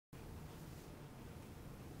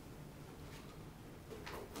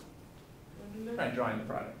try drawing the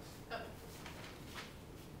product. Oh.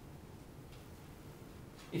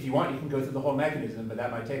 If you want, you can go through the whole mechanism, but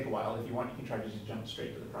that might take a while. If you want, you can try to just jump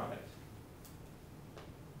straight to the product.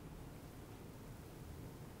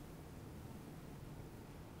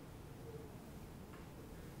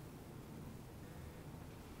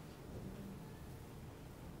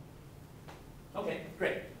 Okay,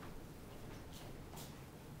 great.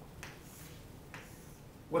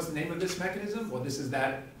 What's the name of this mechanism? Well, this is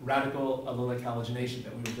that radical allylic halogenation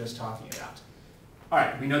that we were just talking about. All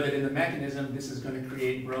right, we know that in the mechanism, this is going to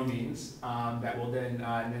create bromines that will then,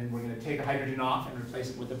 and then we're going to take a hydrogen off and replace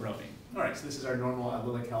it with a bromine. All right, so this is our normal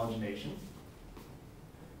allylic halogenation.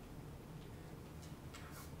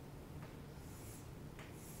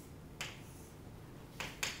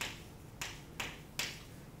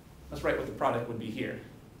 Let's write what the product would be here.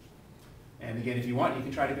 And again, if you want, you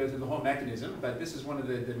can try to go through the whole mechanism, but this is one of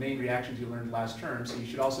the main reactions you learned last term, so you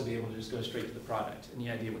should also be able to just go straight to the product. Any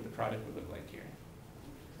idea what the product would look like here?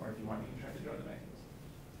 Or if you want, you can try to draw the mechanism.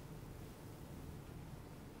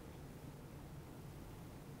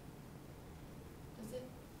 Is it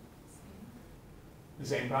The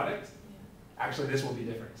same product? Yeah. Actually, this will be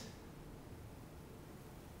different.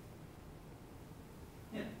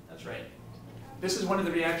 Yeah, that's right. This is one of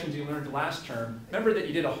the reactions you learned last term. Remember that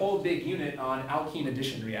you did a whole big unit on alkene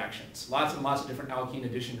addition reactions. Lots and lots of different alkene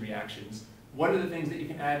addition reactions. One of the things that you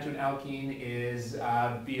can add to an alkene is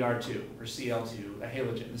Br2 or Cl2, a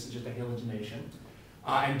halogen. This is just a halogenation.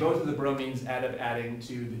 And both of the bromines end up adding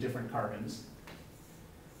to the different carbons.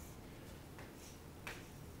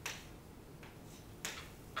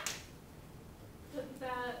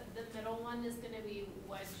 The middle one is going to be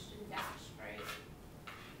wedged and dashed, right?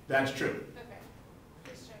 That's true. Okay.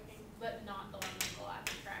 Just checking. But not the one that will add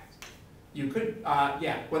subtract. You could,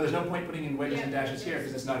 yeah. Well, there's no point putting in wedges and dashes here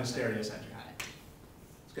because it's not a stereocenter. Got it.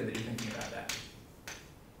 It's good that you're thinking about that.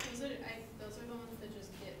 Those are the ones that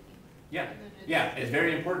just get. Yeah. Yeah, it's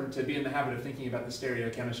very important to be in the habit of thinking about the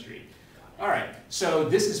stereochemistry. All right, so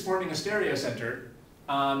this is forming a stereocenter,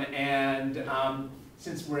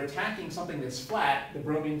 since we're attacking something that's flat, the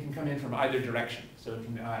bromine can come in from either direction. So it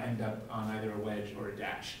can end up on either a wedge or a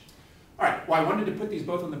dash. All right, well, I wanted to put these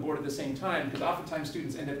both on the board at the same time because oftentimes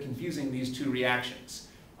students end up confusing these two reactions.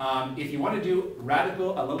 If you want to do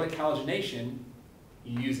radical allylic halogenation,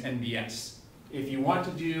 you use NBS. If you want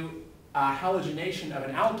to do halogenation of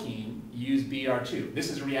an alkene, you use Br2. This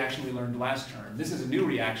is a reaction we learned last term. This is a new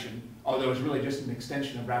reaction, although it's really just an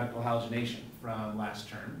extension of radical halogenation from last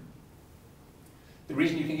term. The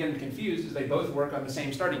reason you can get them confused is they both work on the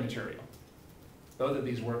same starting material. Both of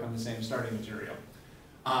these work on the same starting material.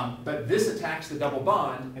 But this attacks the double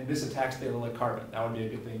bond, and this attacks the allylic carbon. That would be a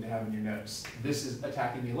good thing to have in your notes. This is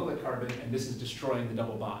attacking the allylic carbon, and this is destroying the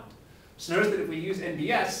double bond. So notice that if we use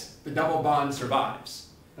NBS, the double bond survives.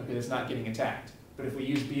 Okay, it's not getting attacked. But if we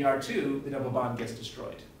use Br2, the double bond gets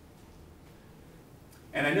destroyed.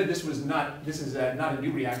 And I know this is not a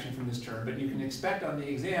new reaction from this term, but you can expect on the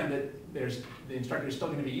exam that the instructor is still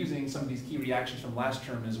going to be using some of these key reactions from last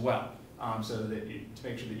term as well, so that to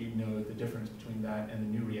make sure that you know the difference between that and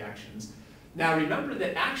the new reactions. Now remember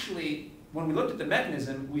that actually, when we looked at the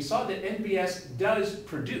mechanism, we saw that NBS does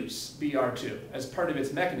produce Br2 as part of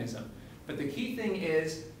its mechanism. But the key thing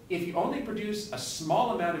is, if you only produce a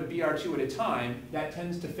small amount of Br2 at a time, that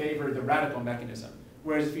tends to favor the radical mechanism.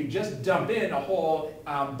 Whereas if you just dump in a whole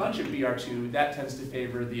bunch of Br2, that tends to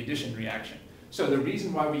favor the addition reaction. So the whole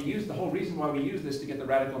reason why we use this to get the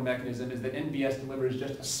radical mechanism is that NBS delivers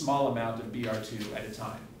just a small amount of Br2 at a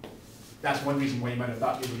time. That's one reason why you might have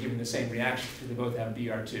thought they were giving the same reaction, because they both have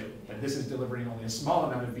Br2. But this is delivering only a small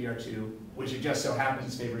amount of Br2, which it just so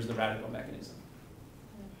happens favors the radical mechanism.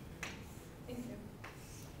 Thank you.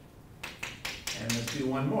 And let's do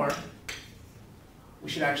one more. We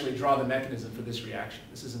should actually draw the mechanism for this reaction.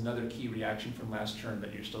 This is another key reaction from last term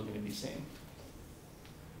that you're still going to be seeing.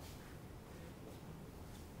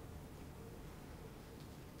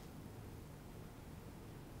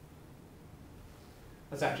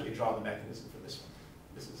 Let's actually draw the mechanism for this one.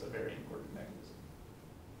 This is a very important mechanism.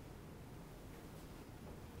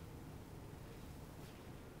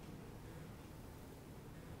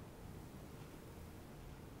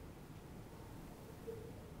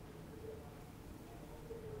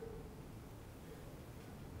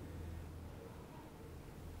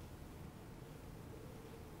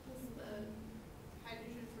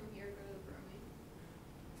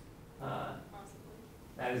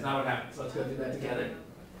 That is not what happens. Let's go through that together.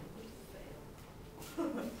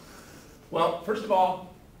 Well, first of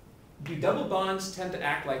all, do double bonds tend to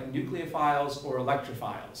act like nucleophiles or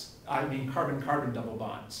electrophiles? I mean carbon-carbon double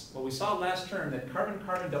bonds. Well, we saw last term that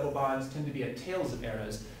carbon-carbon double bonds tend to be at tails of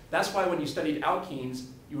arrows. That's why when you studied alkenes,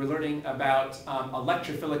 you were learning about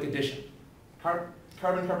electrophilic addition.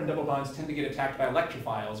 Carbon-carbon double bonds tend to get attacked by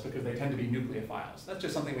electrophiles because they tend to be nucleophiles. That's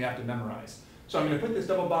just something we have to memorize. So I'm going to put this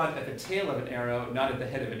double bond at the tail of an arrow, not at the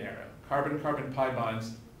head of an arrow. Carbon-carbon pi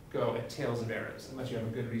bonds go at tails of arrows, unless you have a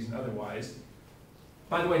good reason otherwise.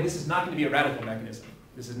 By the way, this is not going to be a radical mechanism.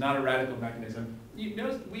 This is not a radical mechanism. You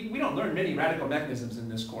notice we don't learn many radical mechanisms in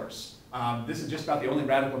this course. This is just about the only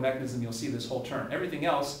radical mechanism you'll see this whole term. Everything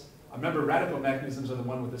else, remember, radical mechanisms are the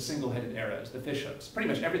one with the single-headed arrows, the fish hooks. Pretty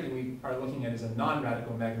much everything we are looking at is a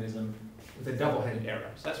non-radical mechanism with a double-headed arrow.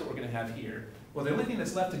 So that's what we're going to have here. Well, the only thing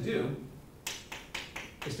that's left to do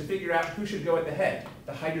is to figure out who should go at the head,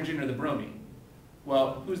 the hydrogen or the bromine.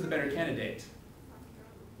 Well, who's the better candidate?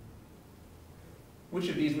 Which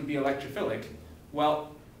of these would be electrophilic?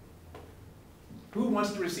 Well, who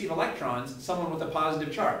wants to receive electrons? Someone with a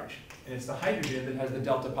positive charge. And it's the hydrogen that has the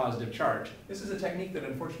delta positive charge. This is a technique that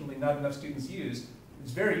unfortunately not enough students use.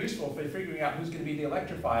 It's very useful for figuring out who's going to be the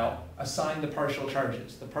electrophile. Assign the partial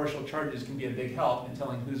charges. The partial charges can be a big help in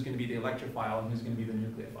telling who's going to be the electrophile and who's going to be the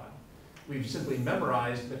nucleophile. We've simply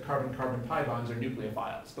memorized that carbon-carbon pi bonds are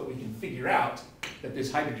nucleophiles, but we can figure out that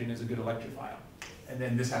this hydrogen is a good electrophile. And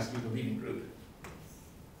then this has to be the leading group.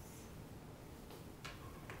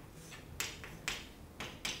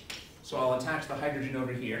 So I'll attach the hydrogen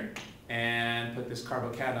over here and put this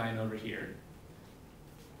carbocation over here.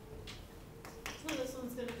 So this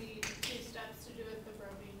one's going to be 2 steps to do with the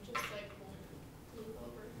bromine, just like one loop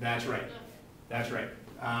over. That's right. Okay. That's right.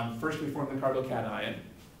 First we form the carbocation.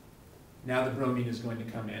 Now the bromine is going to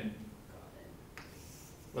come in. Got it.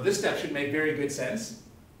 Well, this step should make very good sense.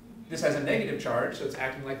 This has a negative charge, so it's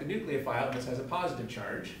acting like the nucleophile, and this has a positive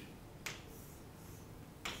charge.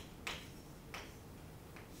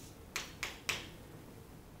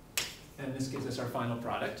 And this gives us our final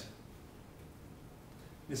product.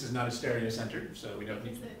 This is not a stereocenter, so we don't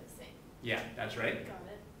need Is to. it the same? Yeah, that's right. Got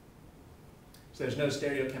it. So there's no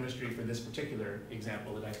stereochemistry for this particular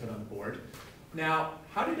example that I put on the board. Now,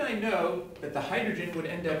 how did I know that the hydrogen would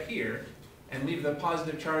end up here and leave the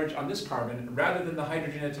positive charge on this carbon rather than the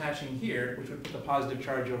hydrogen attaching here, which would put the positive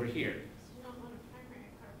charge over here? So you don't want a primary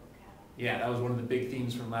carbocation. Yeah, that was one of the big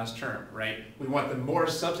themes from last term, right? We want the more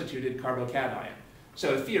substituted carbocation.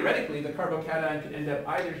 So theoretically, the carbocation could end up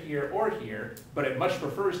either here or here, but it much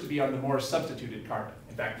prefers to be on the more substituted carbon.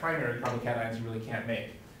 In fact, primary carbocations you really can't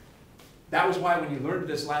make. That was why when you learned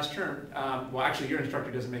this last term, well, actually your instructor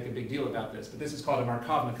doesn't make a big deal about this, but this is called a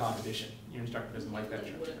Markovnikov addition. Your instructor doesn't like that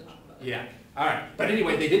term. Yeah, all right. But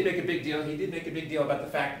anyway, they did make a big deal. He did make a big deal about the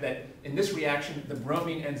fact that in this reaction, the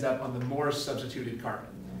bromine ends up on the more substituted carbon.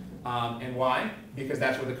 And why? Because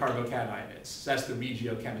that's where the carbocation is. So that's the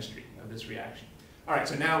regiochemistry of this reaction. All right,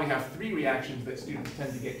 so now we have 3 reactions that students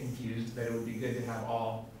tend to get confused, that it would be good to have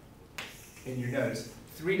all in your notes.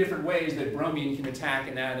 3 different ways that bromine can attack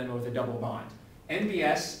an atom with a double bond.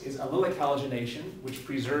 NBS is allylic halogenation, which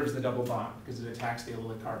preserves the double bond because it attacks the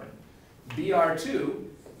allylic carbon. Br2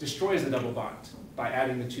 destroys the double bond by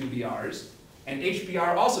adding the 2 Brs. And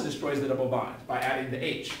HBr also destroys the double bond by adding the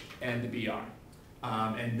H and the Br.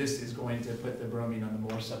 And this is going to put the bromine on the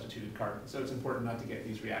more substituted carbon. So it's important not to get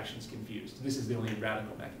these reactions confused. This is the only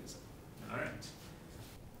radical mechanism. All right.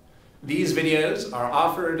 These videos are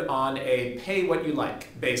offered on a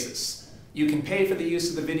pay-what-you-like basis. You can pay for the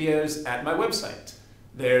use of the videos at my website.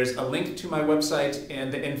 There's a link to my website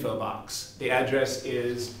in the info box. The address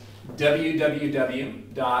is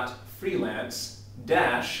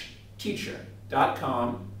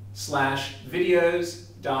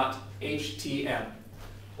www.freelance-teacher.com/videos.htm.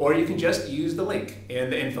 Or you can just use the link in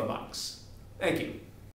the info box. Thank you.